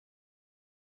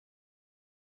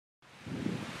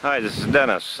Hi, this is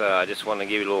Dennis. I just want to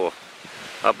give you a little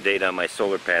update on my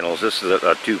solar panels. This is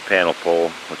a 2-panel pole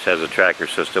which has a tracker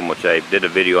system, which I did a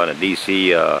video on a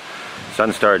DC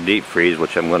Sunstar deep freeze,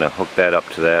 which I'm going to hook that up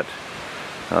to that.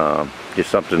 Just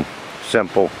something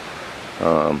simple.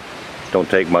 Don't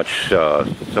take much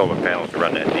solar panels to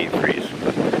run that deep freeze.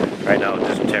 But right now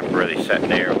it's just temporarily sitting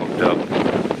there hooked up.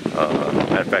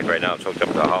 Matter of fact, right now it's hooked up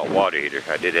to a hot water heater.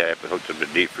 I did have it hooked up to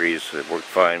the deep freeze. It worked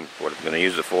fine for what I'm going to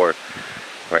use it for.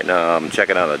 Right now I'm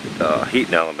checking out a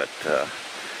heating element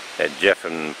that Jeff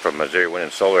from Missouri Wind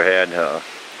and Solar had.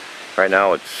 Right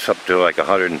now it's up to like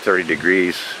 130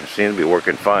 degrees. It seems to be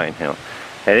working fine. You know,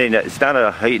 it's not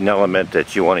a heating element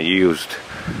that you want to use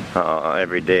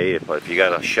every day, but if you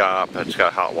got a shop that's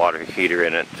got a hot water heater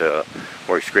in it,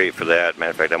 works great for that.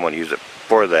 Matter of fact, I'm going to use it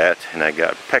for that. And I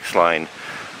got PEX line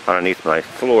underneath my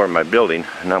floor in my building,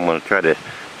 and I'm going to try to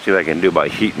see what I can do by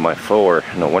heating my floor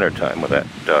in the wintertime with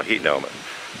that heating element.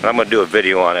 I'm going to do a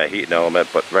video on that heating element,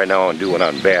 but right now I'm doing it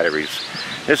on batteries.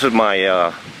 This is my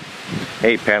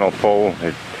 8-panel pole,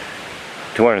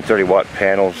 230 watt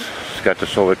panels. It's got the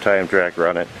solar time tracker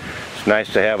on it. It's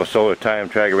nice to have a solar time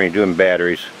tracker when you're doing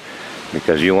batteries,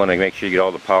 because you want to make sure you get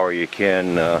all the power you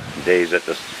can. Days that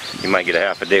you might get a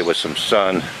half a day with some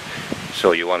sun,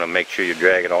 so you want to make sure you're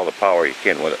dragging all the power you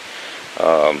can with it.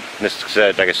 This,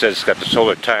 like I said, it's got the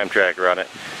solar time tracker on it.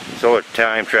 Solar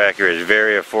time tracker is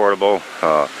very affordable.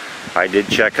 I did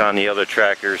check on the other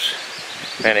trackers,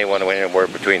 and they went anywhere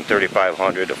between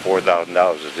 $3,500 to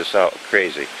 $4,000. It's just out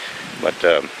crazy. But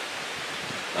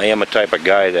I am a type of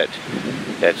guy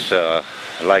that's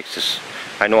likes to.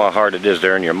 I know how hard it is to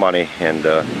earn your money, and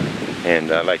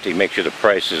I like to make sure the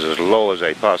price is as low as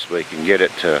I possibly can get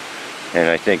it. And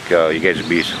I think you guys would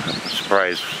be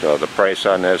surprised the price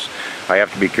on this. I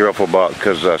have to be careful about,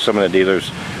 because some of the dealers,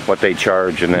 what they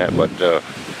charge and that, but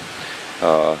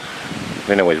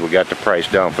anyways, we got the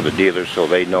price down for the dealers, so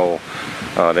they know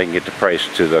they can get the price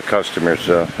to the customers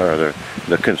or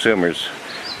the consumers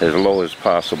as low as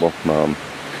possible.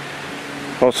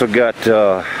 Also got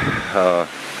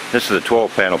this is a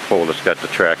 12-panel pole that's got the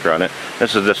tracker on it.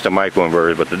 This is just a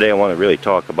microinverter, but today I want to really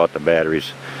talk about the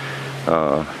batteries.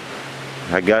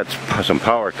 I got some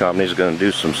power companies going to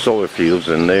do some solar fields,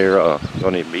 and they're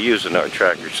going to be using our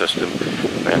tracker system.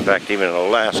 Matter of fact, even in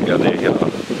Alaska,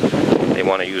 they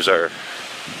want to use our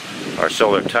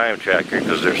solar time tracker,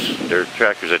 because their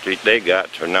trackers that they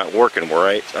got are not working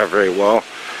very well,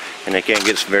 and they can't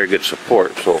get some very good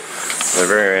support. So they're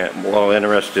very well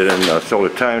interested in the solar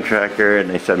time tracker, and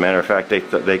they said, matter of fact,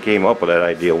 they came up with that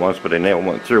idea once, but they never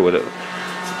went through with it.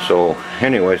 So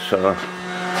anyways,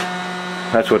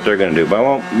 that's what they're going to do.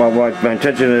 But my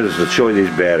intention is to show you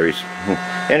these batteries.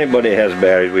 Anybody has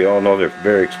batteries, we all know they're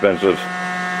very expensive.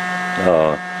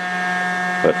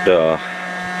 But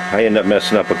I ended up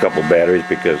messing up a couple batteries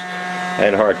because I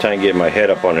had a hard time getting my head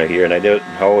up on it here, and I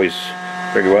always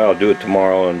figured, well, I'll do it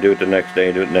tomorrow and do it the next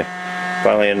day,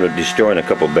 finally ended up destroying a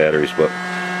couple batteries. But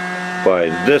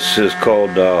this is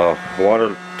called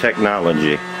Water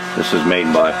Technology. This is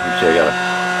made by, let's see, I got a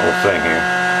whole thing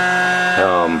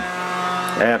here.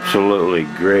 Absolutely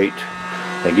great.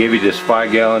 They give you this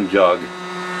 5-gallon jug,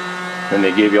 and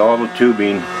they give you all the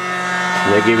tubing,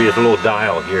 and they give you this little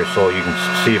dial here so you can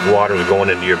see if water is going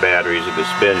into your batteries. If it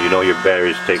spins, you know your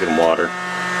battery's taking water.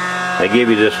 They give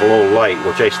you this little light,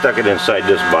 which I stuck it inside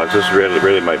this box. This is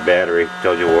really my battery. It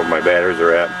tells you where my batteries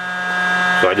are at.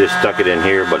 So I just stuck it in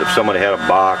here, but if somebody had a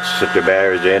box, if their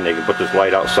battery's in, they can put this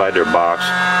light outside their box.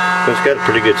 So it's got a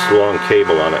pretty good long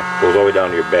cable on it. Goes all the way down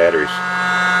to your batteries.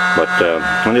 But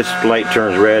when this light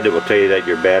turns red, it will tell you that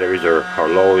your batteries are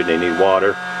low, they need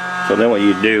water. So then what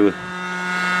you do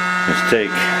is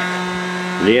take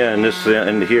the end, this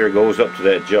end here goes up to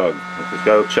that jug. It's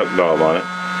got a chuck valve on it,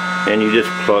 and you just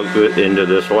plug it into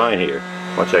this line here.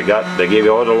 Once they gave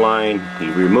you all the line,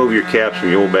 you remove your caps from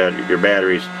your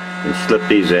batteries and slip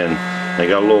these in. They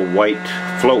got a little white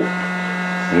float,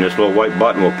 and this little white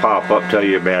button will pop up, tell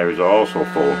you your batteries are also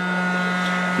full.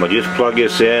 But just plug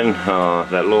this in,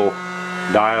 that little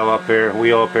dial up there,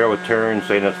 wheel up there will turn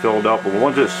saying it's filled up. But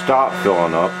once it stops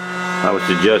filling up, I would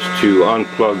suggest to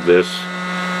unplug this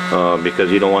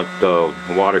because you don't want the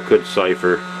water could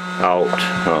siphon out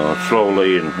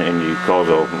slowly, and you cause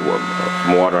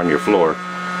some water on your floor.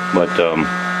 But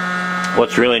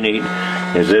what's really neat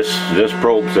is this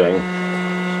probe thing.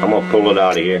 I'm going to pull it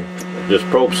out of here. This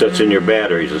probe sits in your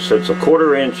batteries. It sits a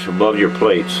 1/4 inch above your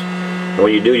plates. And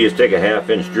what you do, you just take a 1/2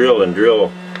 inch drill and drill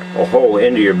a hole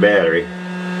into your battery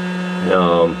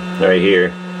right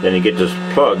here. Then you get this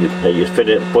plug that you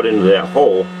put into that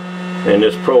hole, and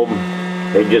this probe,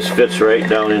 it just fits right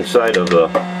down inside of the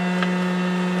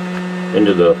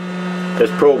into the, this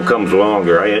probe comes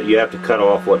longer. You have to cut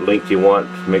off what length you want.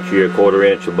 Make sure you're a 1/4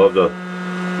 inch above the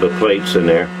plates in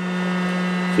there.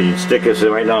 So you stick this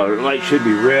in. Right now the light should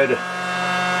be red.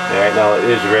 And right now it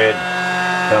is red,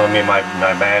 telling me my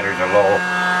batteries are low.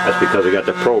 That's because I got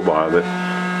the probe out of it.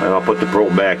 And I'll put the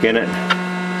probe back in it.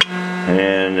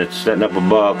 And it's setting up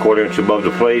above, 1/4 inch above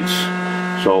the plates.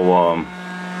 So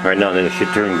right now then it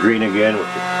should turn green again, which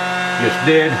it just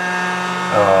did.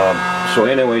 So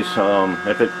anyways,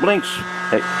 if it blinks,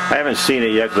 I haven't seen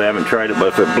it yet because I haven't tried it, but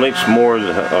if it blinks more,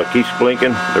 keeps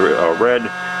blinking, the red,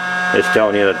 it's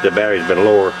telling you that the battery's been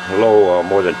low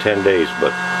more than 10 days.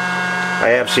 But I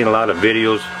have seen a lot of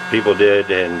videos people did,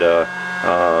 and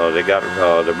they got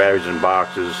their batteries in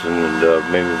boxes and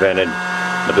maybe vented.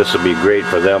 But this will be great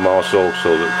for them also,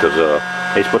 so because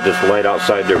they just put this light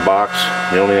outside their box.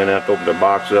 You only have to open their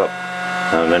box up,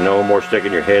 and then no more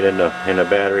sticking your head in the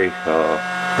battery.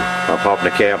 Popping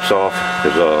the caps off,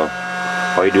 because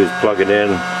all you do is plug it in,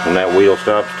 and that wheel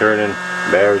stops turning.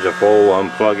 Batteries are full.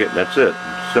 Unplug it, and that's it.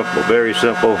 Simple, very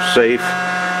simple, safe.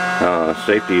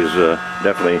 Safety is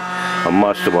definitely a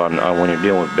must when you're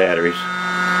dealing with batteries.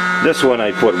 This one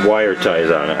I put wire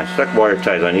ties on it. I stuck wire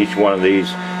ties on each one of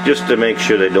these just to make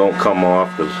sure they don't come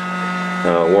off, because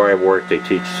where I work they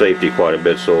teach safety quite a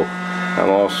bit. So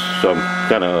I'm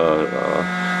kind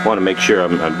of want to make sure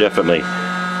I'm definitely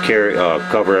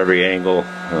cover every angle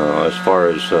as far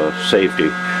as safety.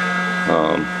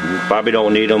 Probably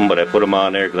don't need them, but I put them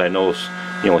on there because I know,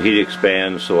 you know, heat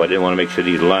expands, so I didn't want to make sure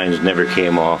these lines never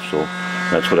came off, so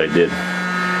that's what I did.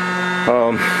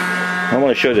 I want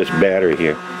to show this battery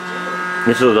here.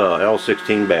 This is a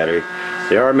L16 battery.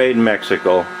 They are made in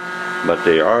Mexico, but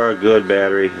they are a good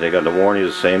battery. They got the warranty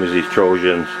the same as these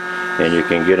Trojans, and you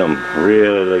can get them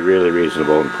really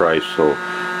reasonable in price. So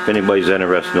if anybody's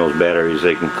interested in those batteries,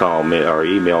 they can call me or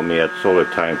email me at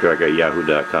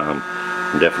solartimetracker@yahoo.com,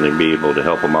 and definitely be able to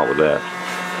help them out with that.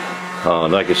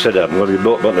 Like I said, I'm going to be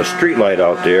putting a street light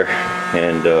out there,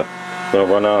 and going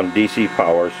to run on DC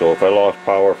power. So if I lost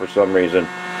power for some reason,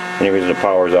 any reason the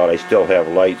power's out, I still have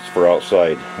lights for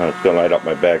outside. It's going to light up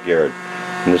my backyard.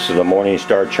 And this is a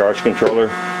Morningstar charge controller.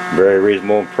 Very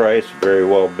reasonable price, very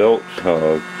well built.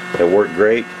 It worked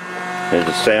great. There's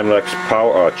a Samlex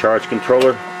power charge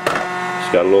controller.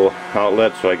 It's got a little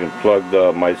outlet so I can plug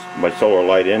my solar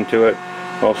light into it.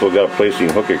 Also got a place you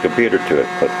can hook your computer to it.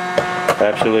 But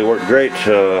absolutely worked great.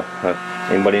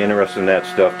 Anybody interested in that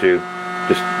stuff too,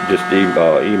 just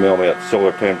email me at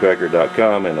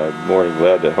solartimetracker.com, and I'm more than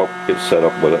glad to help get set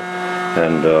up with it.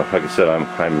 And like I said, I'm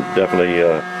definitely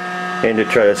in to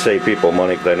try to save people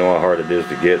money, because I know how hard it is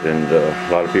to get, and a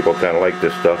lot of people kind of like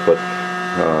this stuff, but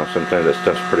sometimes that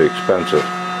stuff's pretty expensive.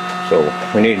 So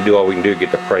we need to do all we can do to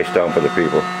get the price down for the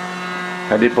people.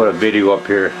 I did put a video up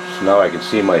here, so now I can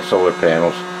see my solar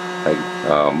panels.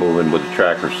 Moving with the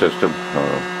tracker system.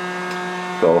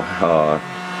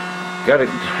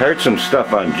 Heard some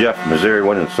stuff on Jeff, Missouri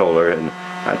Wind and Solar, and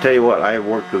I tell you what, I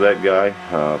worked with that guy,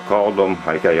 called him,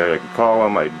 I could call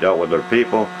him, I dealt with other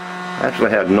people. I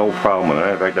actually had no problem with it.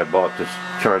 In fact, I bought this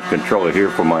charge controller here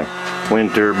for my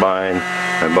wind turbine.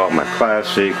 I bought my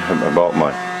Classic, I bought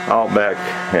my Outback,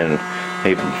 and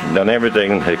he's done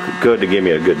everything he could to give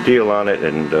me a good deal on it,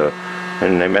 and as a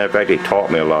matter of fact, he taught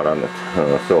me a lot on it.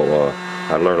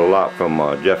 I learned a lot from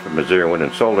Jeff at Missouri Wind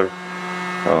and Solar.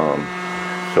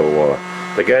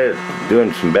 The guy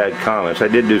doing some bad comments, I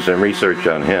did do some research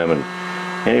on him, and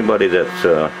anybody that's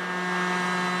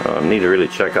need to really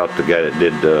check out the guy that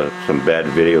did some bad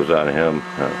videos on him.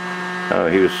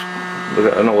 He was,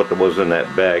 I don't know what was in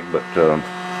that bag, but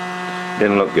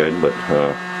didn't look good. But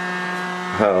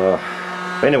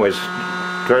anyways,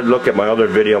 try to look at my other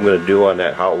video I'm going to do on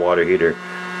that hot water heater,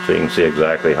 so you can see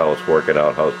exactly how it's working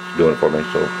out, how it's doing for me.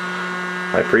 So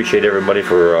I appreciate everybody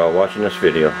for watching this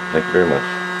video. Thank you very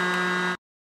much.